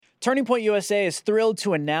Turning Point USA is thrilled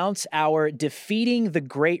to announce our Defeating the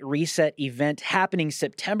Great Reset event happening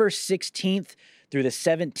September 16th through the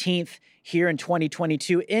 17th here in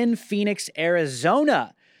 2022 in Phoenix,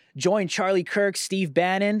 Arizona. Join Charlie Kirk, Steve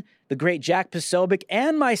Bannon, the great Jack Posobiec,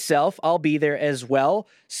 and myself. I'll be there as well,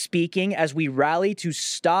 speaking as we rally to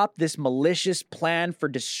stop this malicious plan for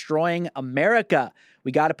destroying America.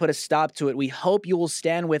 We got to put a stop to it. We hope you will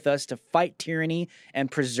stand with us to fight tyranny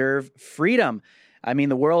and preserve freedom. I mean,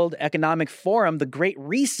 the World Economic Forum, the Great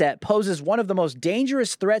Reset, poses one of the most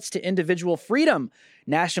dangerous threats to individual freedom,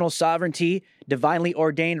 national sovereignty, divinely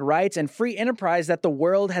ordained rights, and free enterprise that the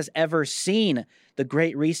world has ever seen. The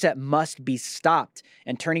Great Reset must be stopped,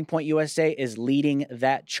 and Turning Point USA is leading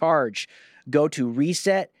that charge. Go to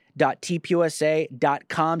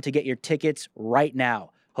reset.tpusa.com to get your tickets right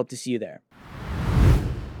now. Hope to see you there.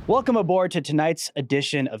 Welcome aboard to tonight's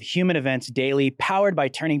edition of Human Events Daily, powered by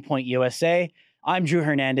Turning Point USA. I'm Drew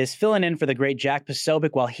Hernandez, filling in for the great Jack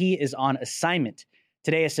Posobiec while he is on assignment.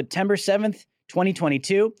 Today is September 7th,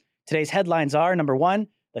 2022. Today's headlines are, number one,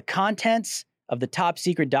 the contents of the top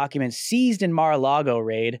secret documents seized in Mar-a-Lago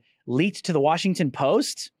raid leaked to the Washington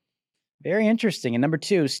Post. Very interesting. And number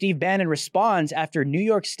two, Steve Bannon responds after New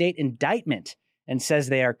York State indictment and says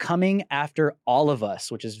they are coming after all of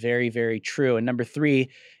us, which is very, very true. And number three,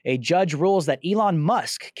 a judge rules that Elon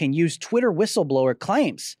Musk can use Twitter whistleblower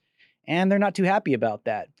claims. And they're not too happy about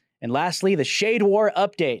that. And lastly, the shade war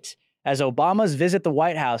update as Obama's visit the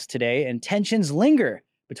White House today and tensions linger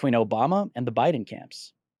between Obama and the Biden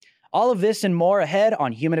camps. All of this and more ahead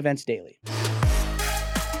on Human Events Daily.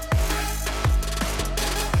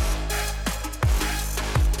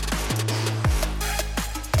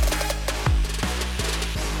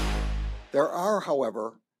 There are,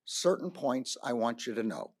 however, certain points I want you to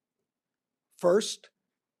know. First,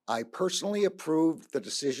 I personally approved the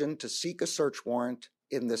decision to seek a search warrant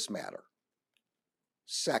in this matter.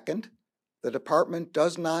 Second, the department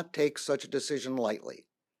does not take such a decision lightly.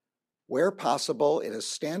 Where possible, it is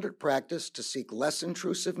standard practice to seek less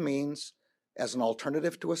intrusive means as an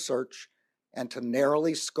alternative to a search and to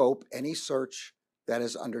narrowly scope any search that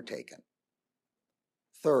is undertaken.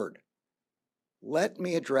 Third, let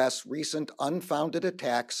me address recent unfounded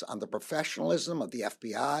attacks on the professionalism of the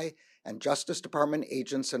FBI and Justice Department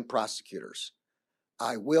agents and prosecutors.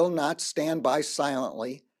 I will not stand by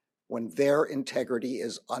silently when their integrity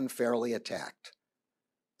is unfairly attacked.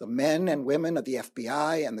 The men and women of the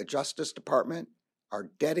FBI and the Justice Department are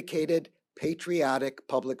dedicated, patriotic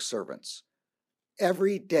public servants.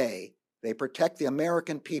 Every day, they protect the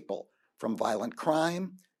American people from violent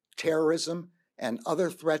crime, terrorism, and other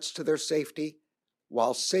threats to their safety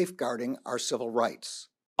while safeguarding our civil rights.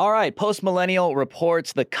 All right, Postmillennial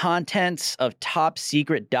reports the contents of top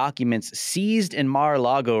secret documents seized in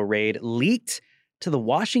Mar-a-Lago raid leaked to the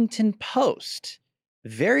Washington Post.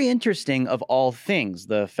 Very interesting of all things,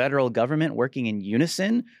 the federal government working in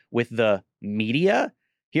unison with the media.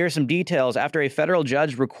 Here are some details. After a federal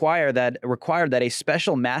judge required that a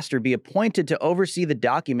special master be appointed to oversee the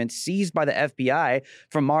documents seized by the FBI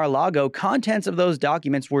from Mar-a-Lago, contents of those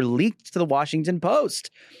documents were leaked to the Washington Post.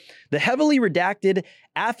 The heavily redacted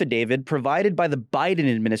affidavit provided by the Biden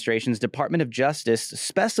administration's Department of Justice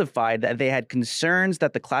specified that they had concerns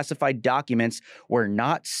that the classified documents were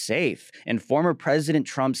not safe in former President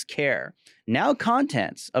Trump's care. Now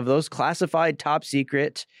contents of those classified top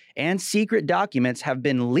secret and secret documents have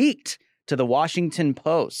been leaked to the Washington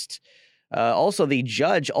Post. Also, the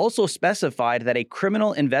judge also specified that a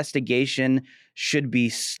criminal investigation should be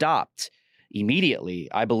stopped immediately,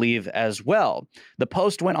 I believe, as well. The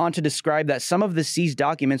Post went on to describe that some of the seized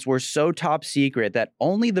documents were so top secret that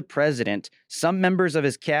only the president, some members of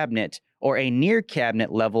his cabinet, or a near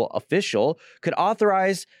cabinet level official could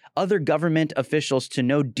authorize other government officials to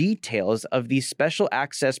know details of these special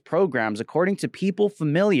access programs, according to people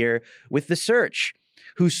familiar with the search,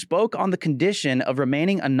 who spoke on the condition of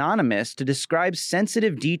remaining anonymous to describe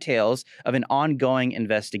sensitive details of an ongoing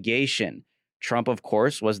investigation. Trump, of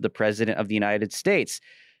course, was the president of the United States.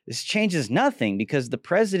 This changes nothing because the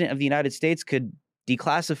president of the United States could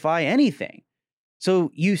declassify anything.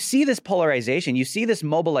 So you see this polarization, you see this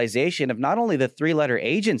mobilization of not only the three-letter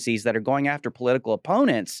agencies that are going after political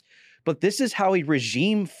opponents, but this is how a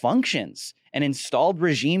regime functions, an installed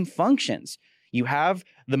regime functions. You have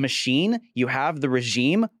the machine, you have the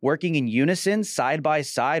regime working in unison, side by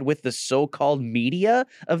side with the so-called media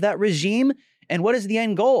of that regime. And what is the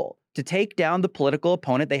end goal? To take down the political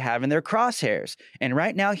opponent they have in their crosshairs. And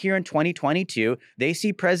right now, here in 2022, they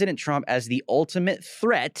see President Trump as the ultimate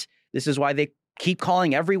threat. This is why they keep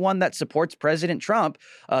calling everyone that supports President Trump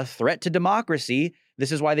a threat to democracy.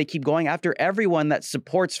 This is why they keep going after everyone that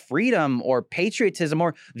supports freedom or patriotism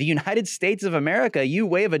or the United States of America. You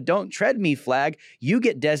wave a "Don't Tread Me" flag, you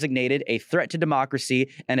get designated a threat to democracy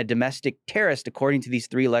and a domestic terrorist, according to these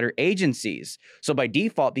three-letter agencies. So by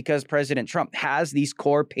default, because President Trump has these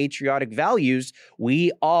core patriotic values,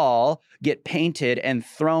 we all get painted and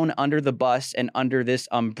thrown under the bus and under this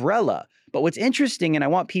umbrella. But what's interesting, and I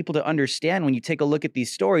want people to understand when you take a look at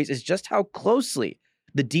these stories, is just how closely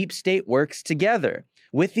the deep state works together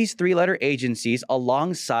with these three-letter agencies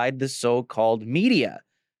alongside the so-called media.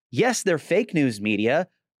 Yes, they're fake news media,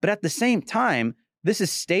 but at the same time, this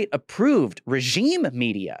is state-approved regime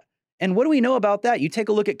media. And what do we know about that? You take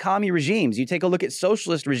a look at commie regimes. You take a look at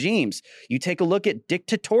socialist regimes. You take a look at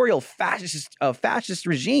dictatorial fascist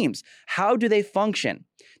regimes. How do they function?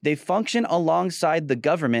 They function alongside the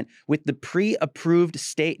government with the pre-approved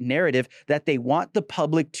state narrative that they want the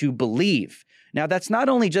public to believe. Now, that's not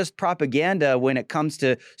only just propaganda when it comes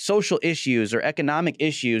to social issues or economic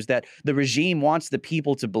issues that the regime wants the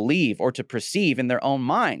people to believe or to perceive in their own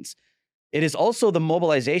minds. It is also the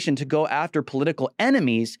mobilization to go after political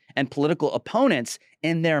enemies and political opponents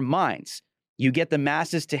in their minds. You get the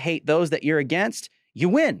masses to hate those that you're against, you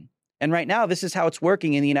win. And right now, this is how it's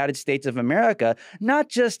working in the United States of America. Not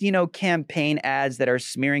just, campaign ads that are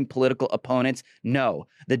smearing political opponents. No,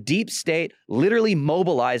 the deep state literally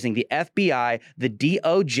mobilizing the FBI, the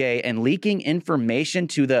DOJ, and leaking information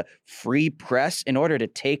to the free press in order to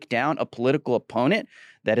take down a political opponent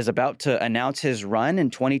that is about to announce his run in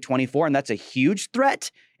 2024. And that's a huge threat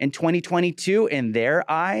in 2022 in their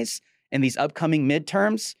eyes in these upcoming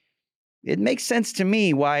midterms. It makes sense to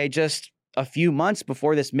me why just a few months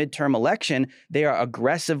before this midterm election, they are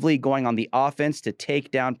aggressively going on the offense to take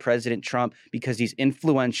down President Trump because he's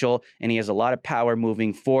influential and he has a lot of power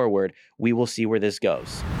moving forward. We will see where this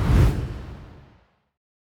goes.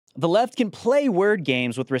 The left can play word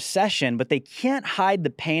games with recession, but they can't hide the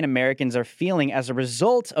pain Americans are feeling as a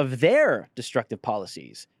result of their destructive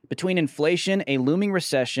policies. Between inflation, a looming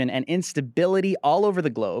recession, and instability all over the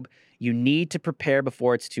globe, you need to prepare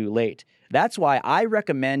before it's too late. That's why I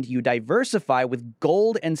recommend you diversify with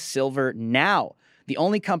gold and silver now. The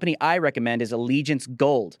only company I recommend is Allegiance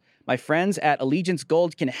Gold. My friends at Allegiance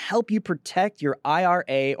Gold can help you protect your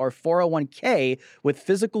IRA or 401k with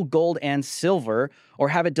physical gold and silver, or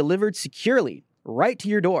have it delivered securely right to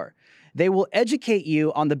your door. They will educate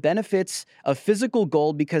you on the benefits of physical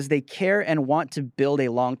gold because they care and want to build a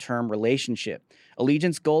long-term relationship.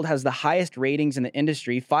 Allegiance Gold has the highest ratings in the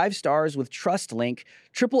industry, 5 stars with TrustLink,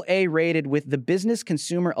 AAA rated with the Business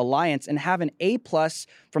Consumer Alliance, and have an A+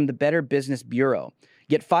 from the Better Business Bureau.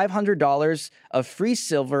 Get $500 of free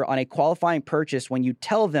silver on a qualifying purchase when you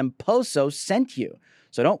tell them Poso sent you.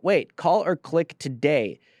 So don't wait. Call or click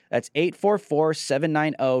today. That's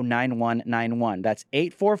 844-790-9191. That's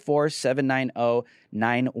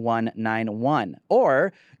 844-790-9191.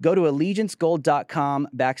 Or go to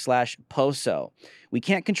allegiancegold.com/POSO. We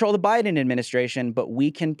can't control the Biden administration, but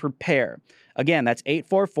we can prepare. Again, that's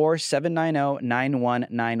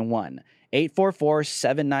 844-790-9191.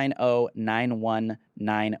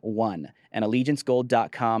 844-790-9191. And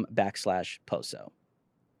allegiancegold.com/POSO.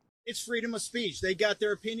 It's freedom of speech. They got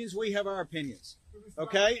their opinions. We have our opinions.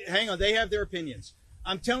 Okay? Hang on. They have their opinions.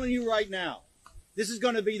 I'm telling you right now, this is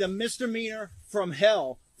going to be the misdemeanor from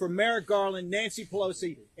hell for Merrick Garland, Nancy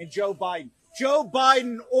Pelosi, and Joe Biden. Joe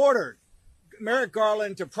Biden ordered Merrick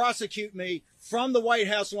Garland to prosecute me from the White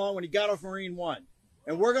House lawn when he got off Marine One.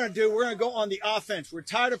 And we're going to go on the offense. We're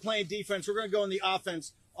tired of playing defense. We're going to go on the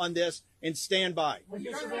offense on this and stand by. By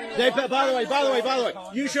the way,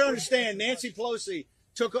 you should understand Nancy Pelosi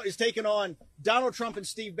is taking on Donald Trump and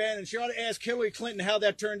Steve Bannon. She ought to ask Hillary Clinton how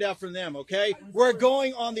that turned out for them, okay? We're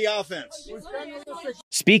going on the offense.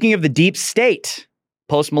 Speaking of the deep state,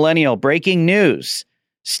 post-millennial breaking news.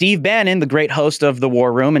 Steve Bannon, the great host of The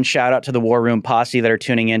War Room, and shout out to the War Room posse that are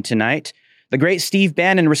tuning in tonight. The great Steve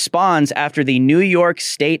Bannon responds after the New York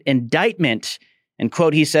State indictment. And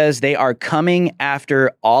quote, he says, "They are coming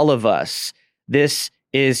after all of us." This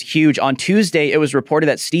is huge. On Tuesday, it was reported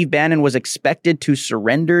that Steve Bannon was expected to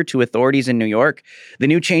surrender to authorities in New York. The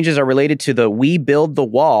new changes are related to the We Build the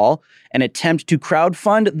Wall, an attempt to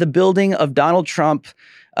crowdfund the building of Donald Trump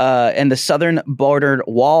and the southern border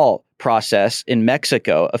wall process in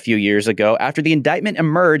Mexico a few years ago. After the indictment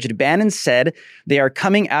emerged, Bannon said, "They are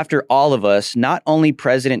coming after all of us, not only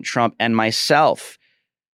President Trump and myself."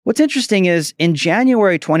 What's interesting is in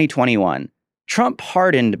January 2021, Trump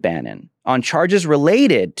pardoned Bannon on charges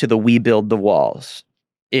related to the We Build the Walls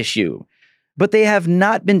issue, but they have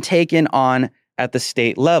not been taken on at the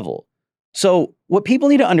state level. So what people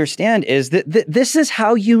need to understand is that this is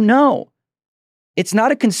how you know It's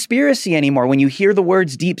not a conspiracy anymore when you hear the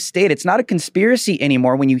words deep state. It's not a conspiracy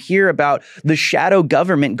anymore when you hear about the shadow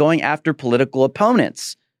government going after political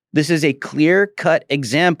opponents. This is a clear-cut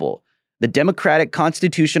example. The Democratic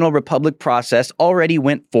Constitutional Republic process already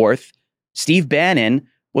went forth. Steve Bannon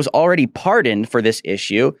was already pardoned for this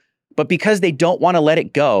issue, but because they don't want to let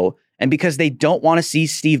it go, and because they don't want to see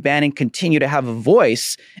Steve Bannon continue to have a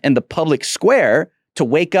voice in the public square to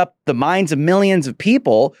wake up the minds of millions of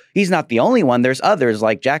people, he's not the only one. There's others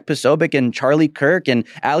like Jack Posobiec and Charlie Kirk and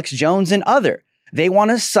Alex Jones and other. They want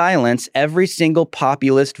to silence every single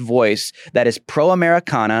populist voice that is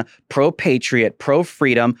pro-Americana, pro-patriot,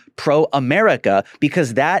 pro-freedom, pro-America,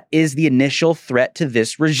 because that is the initial threat to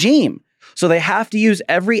this regime. So they have to use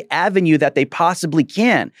every avenue that they possibly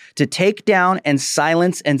can to take down and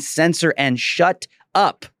silence and censor and shut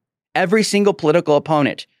up every single political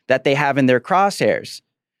opponent that they have in their crosshairs.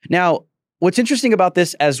 Now, what's interesting about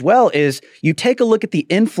this as well is you take a look at the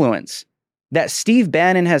influence that Steve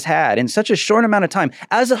Bannon has had in such a short amount of time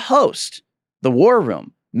as a host. The War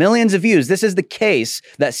Room, millions of views. This is the case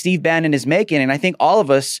that Steve Bannon is making. And I think all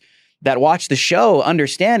of us that watch the show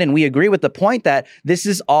understand, and we agree with the point that this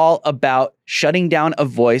is all about shutting down a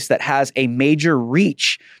voice that has a major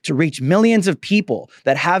reach to reach millions of people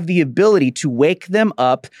that have the ability to wake them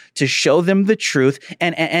up, to show them the truth.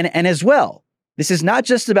 And as well, this is not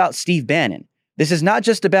just about Steve Bannon. This is not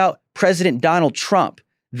just about President Donald Trump.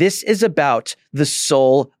 This is about the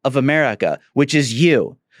soul of America, which is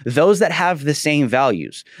you. Those that have the same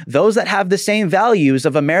values, those that have the same values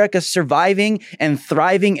of America surviving and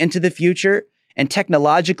thriving into the future and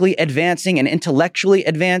technologically advancing and intellectually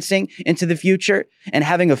advancing into the future and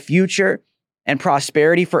having a future and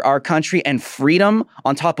prosperity for our country and freedom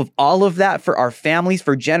on top of all of that for our families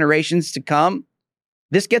for generations to come.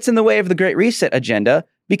 This gets in the way of the Great Reset agenda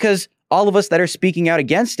because all of us that are speaking out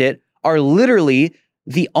against it are literally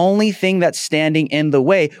the only thing that's standing in the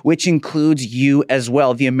way, which includes you as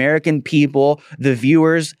well, the American people, the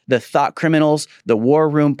viewers, the thought criminals, the War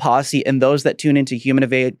Room posse, and those that tune into Human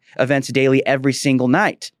Events Daily every single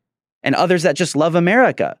night, and others that just love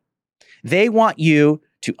America. They want you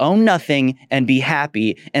to own nothing and be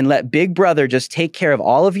happy and let Big Brother just take care of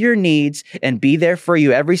all of your needs and be there for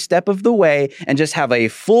you every step of the way and just have a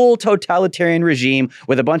full totalitarian regime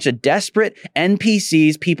with a bunch of desperate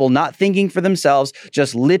NPCs, people not thinking for themselves,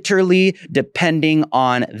 just literally depending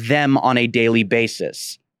on them on a daily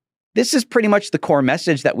basis. This is pretty much the core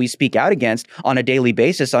message that we speak out against on a daily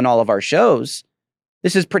basis on all of our shows.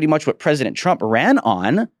 This is pretty much what President Trump ran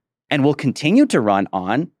on and will continue to run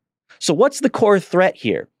on. So what's the core threat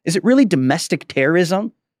here? Is it really domestic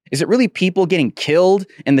terrorism? Is it really people getting killed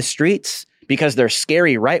in the streets because they're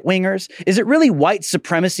scary right-wingers? Is it really white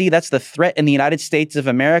supremacy that's the threat in the United States of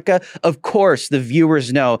America? Of course, the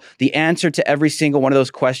viewers know the answer to every single one of those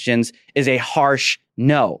questions is a harsh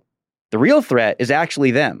no. The real threat is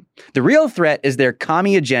actually them. The real threat is their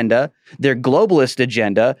commie agenda, their globalist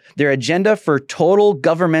agenda, their agenda for total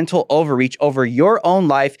governmental overreach over your own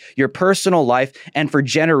life, your personal life, and for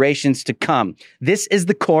generations to come. This is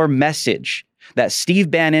the core message that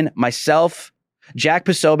Steve Bannon, myself, Jack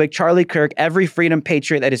Posobiec, Charlie Kirk, every freedom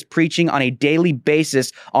patriot that is preaching on a daily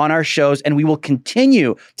basis on our shows, and we will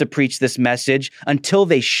continue to preach this message until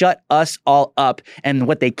they shut us all up. And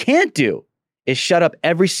what they can't do is shut up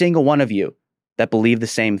every single one of you that believe the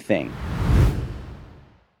same thing.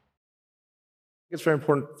 It's very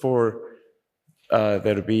important for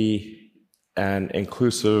there to be an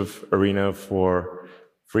inclusive arena for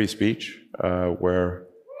free speech where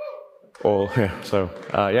all,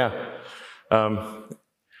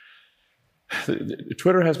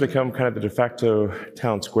 Twitter has become kind of the de facto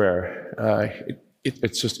town square.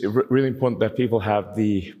 It's just really important that people have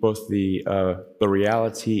both the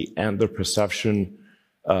reality and the perception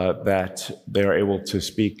that they are able to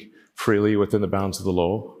speak freely within the bounds of the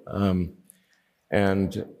law.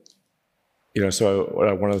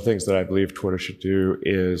 So one of the things that I believe Twitter should do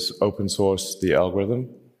is open source the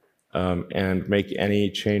algorithm and make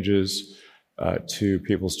any changes to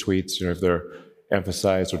people's tweets. If they're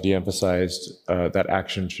emphasized or de-emphasized, that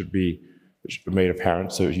action should be made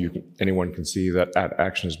apparent so anyone can see that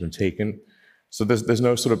action has been taken. So there's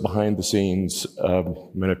no sort of behind the scenes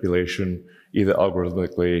manipulation, either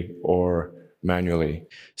algorithmically or manually.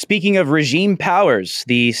 Speaking of regime powers,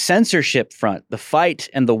 the censorship front, the fight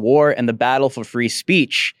and the war and the battle for free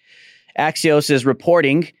speech, Axios is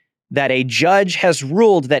reporting that a judge has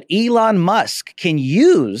ruled that Elon Musk can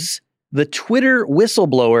use the Twitter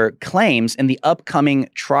whistleblower claims in the upcoming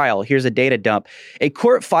trial. Here's a data dump. A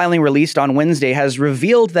court filing released on Wednesday has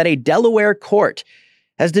revealed that a Delaware court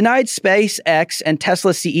has denied SpaceX and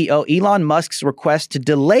Tesla CEO Elon Musk's request to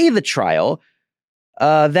delay the trial,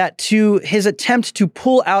 that to his attempt to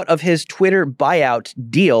pull out of his Twitter buyout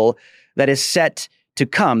deal that is set to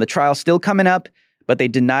come. The trial's still coming up, but they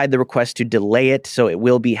denied the request to delay it, so it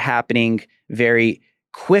will be happening very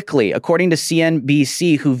quickly. According to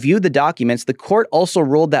CNBC, who viewed the documents, the court also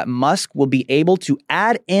ruled that Musk will be able to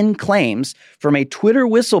add in claims from a Twitter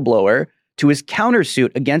whistleblower to his countersuit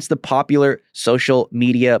against the popular social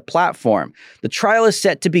media platform. The trial is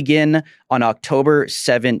set to begin on October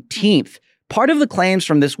 17th. Part of the claims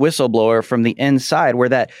from this whistleblower from the inside were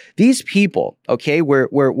that these people,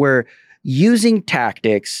 were using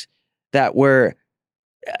tactics that were,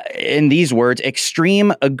 in these words,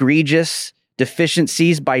 extreme, egregious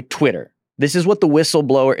deficiencies by Twitter. This is what the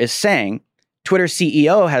whistleblower is saying. Twitter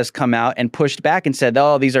CEO has come out and pushed back and said,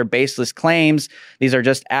 oh, these are baseless claims. These are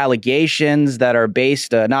just allegations that are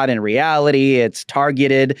based not in reality. It's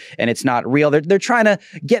targeted and it's not real. They're trying to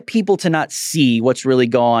get people to not see what's really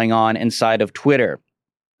going on inside of Twitter.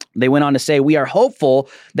 They went on to say, we are hopeful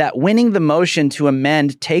that winning the motion to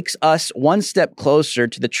amend takes us one step closer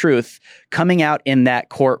to the truth coming out in that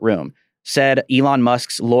courtroom, said Elon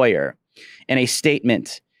Musk's lawyer in a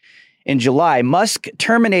statement. In July, Musk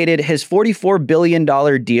terminated his $44 billion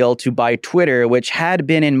deal to buy Twitter, which had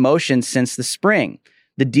been in motion since the spring.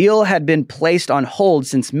 The deal had been placed on hold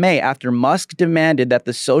since May after Musk demanded that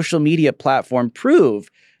the social media platform prove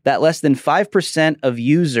that less than 5% of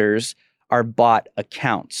users are bot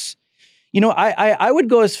accounts. You know, I would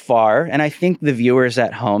go as far, and I think the viewers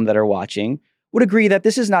at home that are watching would agree that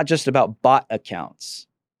this is not just about bot accounts.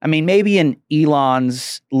 I mean, maybe in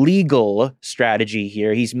Elon's legal strategy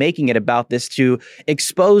here, he's making it about this to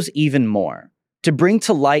expose even more, to bring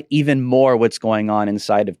to light even more what's going on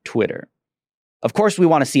inside of Twitter. Of course, we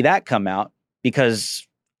want to see that come out because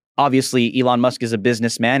obviously Elon Musk is a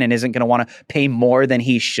businessman and isn't going to want to pay more than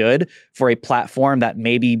he should for a platform that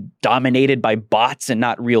may be dominated by bots and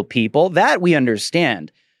not real people. That we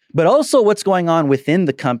understand. But also what's going on within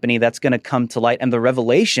the company that's going to come to light and the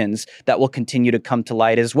revelations that will continue to come to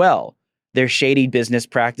light as well. Their shady business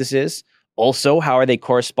practices. Also, how are they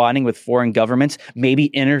corresponding with foreign governments? Maybe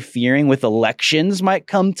interfering with elections might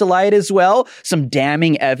come to light as well. Some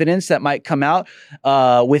damning evidence that might come out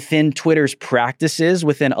within Twitter's practices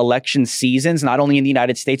within election seasons, not only in the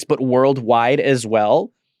United States, but worldwide as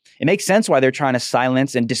well. It makes sense why they're trying to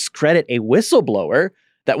silence and discredit a whistleblower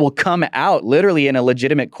that will come out literally in a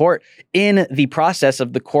legitimate court in the process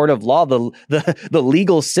of the court of law, the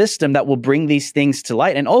legal system that will bring these things to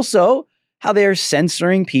light. And also how they're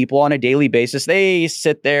censoring people on a daily basis. They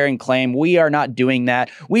sit there and claim, we are not doing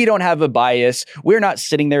that. We don't have a bias. We're not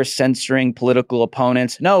sitting there censoring political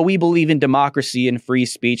opponents. No, we believe in democracy and free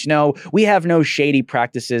speech. No, we have no shady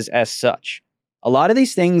practices as such. A lot of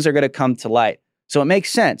these things are going to come to light. So it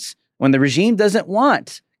makes sense. When the regime doesn't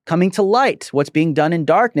want coming to light what's being done in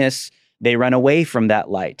darkness, they run away from that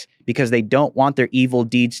light because they don't want their evil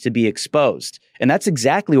deeds to be exposed. And that's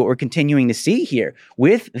exactly what we're continuing to see here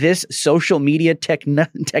with this social media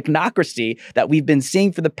technocracy that we've been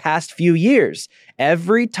seeing for the past few years.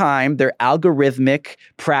 Every time their algorithmic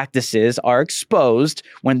practices are exposed,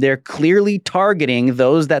 when they're clearly targeting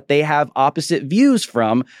those that they have opposite views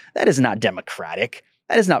from, that is not democratic.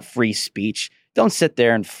 That is not free speech. Don't sit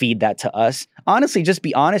there and feed that to us. Honestly, just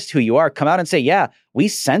be honest who you are. Come out and say, yeah, we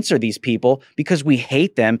censor these people because we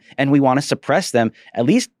hate them and we want to suppress them. At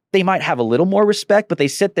least they might have a little more respect, but they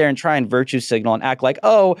sit there and try and virtue signal and act like,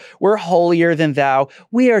 oh, we're holier than thou.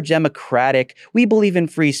 We are democratic. We believe in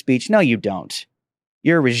free speech. No, you don't.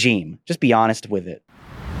 You're a regime. Just be honest with it.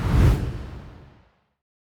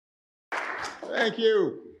 Thank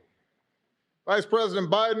you. Vice President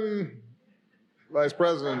Biden, Vice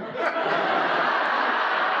President.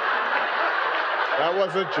 That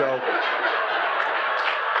was a joke.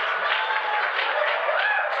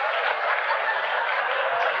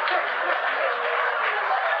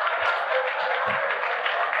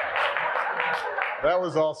 That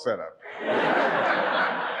was all set up.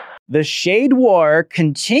 The shade war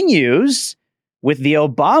continues with the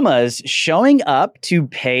Obamas showing up to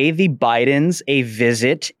pay the Bidens a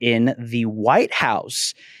visit in the White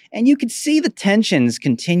House. And you could see the tensions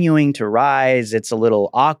continuing to rise. It's a little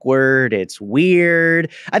awkward. It's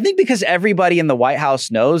weird. I think because everybody in the White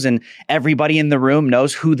House knows and everybody in the room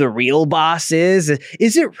knows who the real boss is.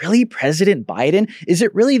 Is it really President Biden? Is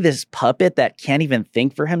it really this puppet that can't even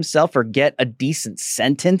think for himself or get a decent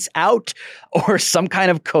sentence out or some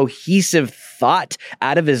kind of cohesive thought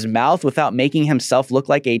out of his mouth without making himself look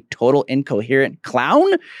like a total incoherent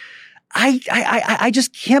clown? I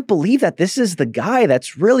just can't believe that this is the guy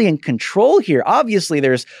that's really in control here. Obviously,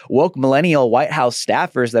 there's woke millennial White House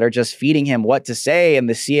staffers that are just feeding him what to say, and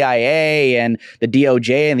the CIA and the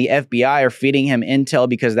DOJ and the FBI are feeding him intel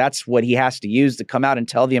because that's what he has to use to come out and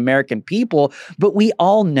tell the American people. But we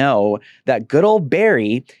all know that good old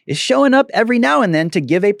Barry is showing up every now and then to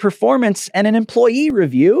give a performance and an employee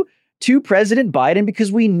review to President Biden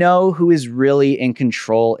because we know who is really in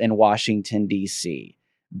control in Washington, D.C.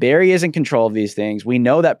 Barry is in control of these things. We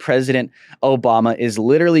know that President Obama is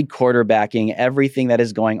literally quarterbacking everything that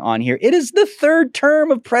is going on here. It is the third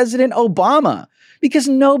term of President Obama because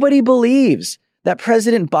nobody believes that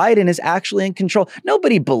President Biden is actually in control.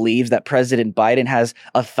 Nobody believes that President Biden has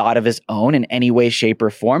a thought of his own in any way, shape, or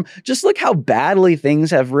form. Just look how badly things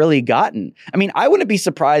have really gotten. I mean, I wouldn't be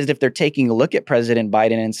surprised if they're taking a look at President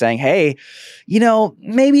Biden and saying, hey, you know,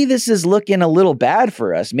 maybe this is looking a little bad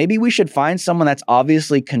for us. Maybe we should find someone that's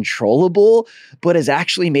obviously controllable, but is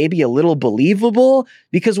actually maybe a little believable.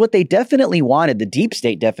 Because what they definitely wanted, the deep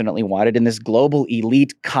state definitely wanted in this global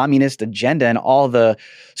elite communist agenda, and all the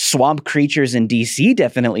swamp creatures in DC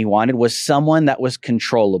definitely wanted, was someone that was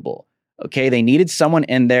controllable. Okay, they needed someone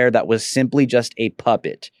in there that was simply just a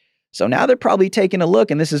puppet. So now they're probably taking a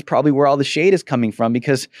look, and this is probably where all the shade is coming from,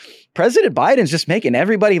 because President Biden's just making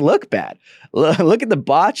everybody look bad. Look at the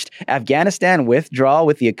botched Afghanistan withdrawal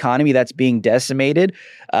with the economy that's being decimated,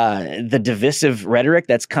 the divisive rhetoric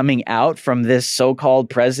that's coming out from this so-called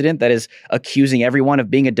president that is accusing everyone of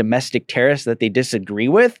being a domestic terrorist that they disagree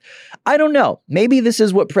with. I don't know. Maybe this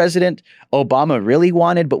is what President Obama really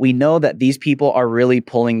wanted, but we know that these people are really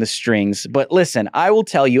pulling the strings. But listen, I will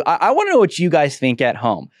tell you, I want to know what you guys think at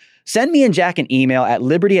home. Send me and Jack an email at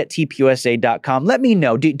liberty@tpusa.com. Let me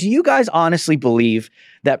know. Do you guys honestly believe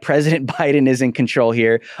that President Biden is in control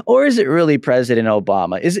here? Or is it really President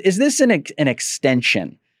Obama? Is this an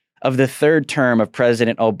extension of the third term of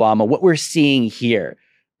President Obama, what we're seeing here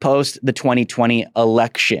post the 2020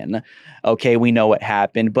 election? Okay, we know what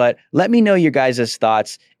happened, but let me know your guys'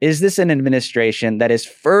 thoughts. Is this an administration that is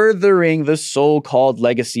furthering the so-called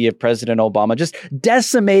legacy of President Obama, just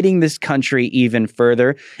decimating this country even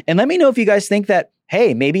further? And let me know if you guys think that,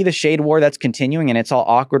 hey, maybe the shade war that's continuing and it's all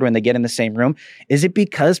awkward when they get in the same room, is it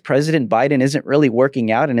because President Biden isn't really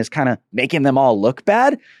working out and is kind of making them all look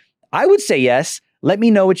bad? I would say yes. Let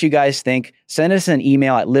me know what you guys think. Send us an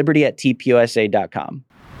email at liberty@tpusa.com.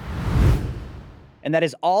 And that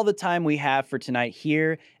is all the time we have for tonight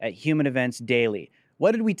here at Human Events Daily.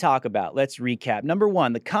 What did we talk about? Let's recap. Number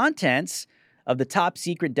one, the contents of the top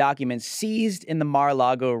secret documents seized in the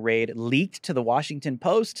Mar-a-Lago raid leaked to the Washington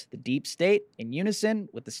Post, the deep state, in unison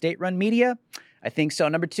with the state-run media? I think so.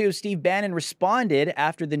 Number two, Steve Bannon responded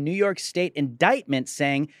after the New York State indictment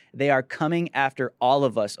saying they are coming after all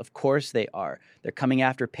of us. Of course they are. They're coming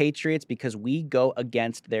after patriots because we go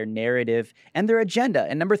against their narrative and their agenda.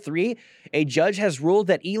 And number three, a judge has ruled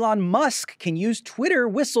that Elon Musk can use Twitter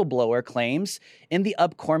whistleblower claims in the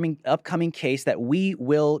upcoming case that we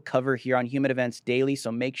will cover here on Human Events Daily.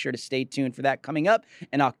 So make sure to stay tuned for that coming up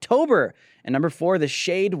in October. And number four, the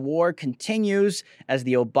shade war continues as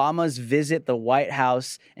the Obamas visit the White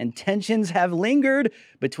House, and tensions have lingered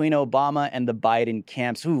between Obama and the Biden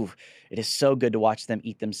camps. Ooh, it is so good to watch them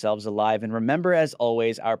eat themselves alive. And remember, as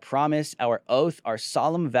always, our promise, our oath, our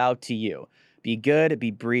solemn vow to you. Be good, be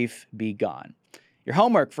brief, be gone. Your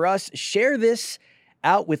homework for us, share this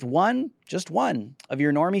out with just one of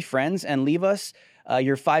your normie friends, and leave us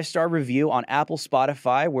your 5-star review on Apple,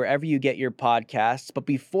 Spotify, wherever you get your podcasts. But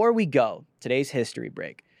before we go, today's history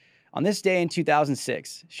break. On this day in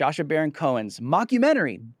 2006, Sacha Baron Cohen's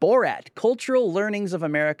mockumentary, Borat, Cultural Learnings of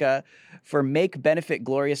America for Make Benefit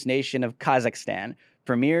Glorious Nation of Kazakhstan,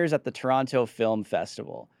 premieres at the Toronto Film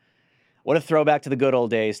Festival. What a throwback to the good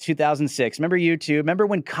old days, 2006. Remember YouTube? Remember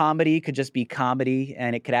when comedy could just be comedy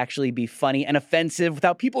and it could actually be funny and offensive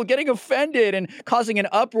without people getting offended and causing an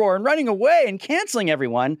uproar and running away and canceling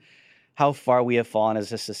everyone? How far we have fallen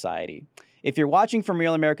as a society. If you're watching from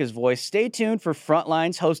Real America's Voice, stay tuned for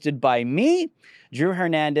Frontlines hosted by me, Drew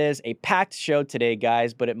Hernandez. A packed show today,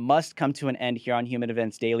 guys, but it must come to an end here on Human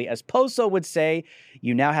Events Daily. As Poso would say,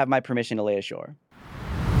 you now have my permission to lay ashore.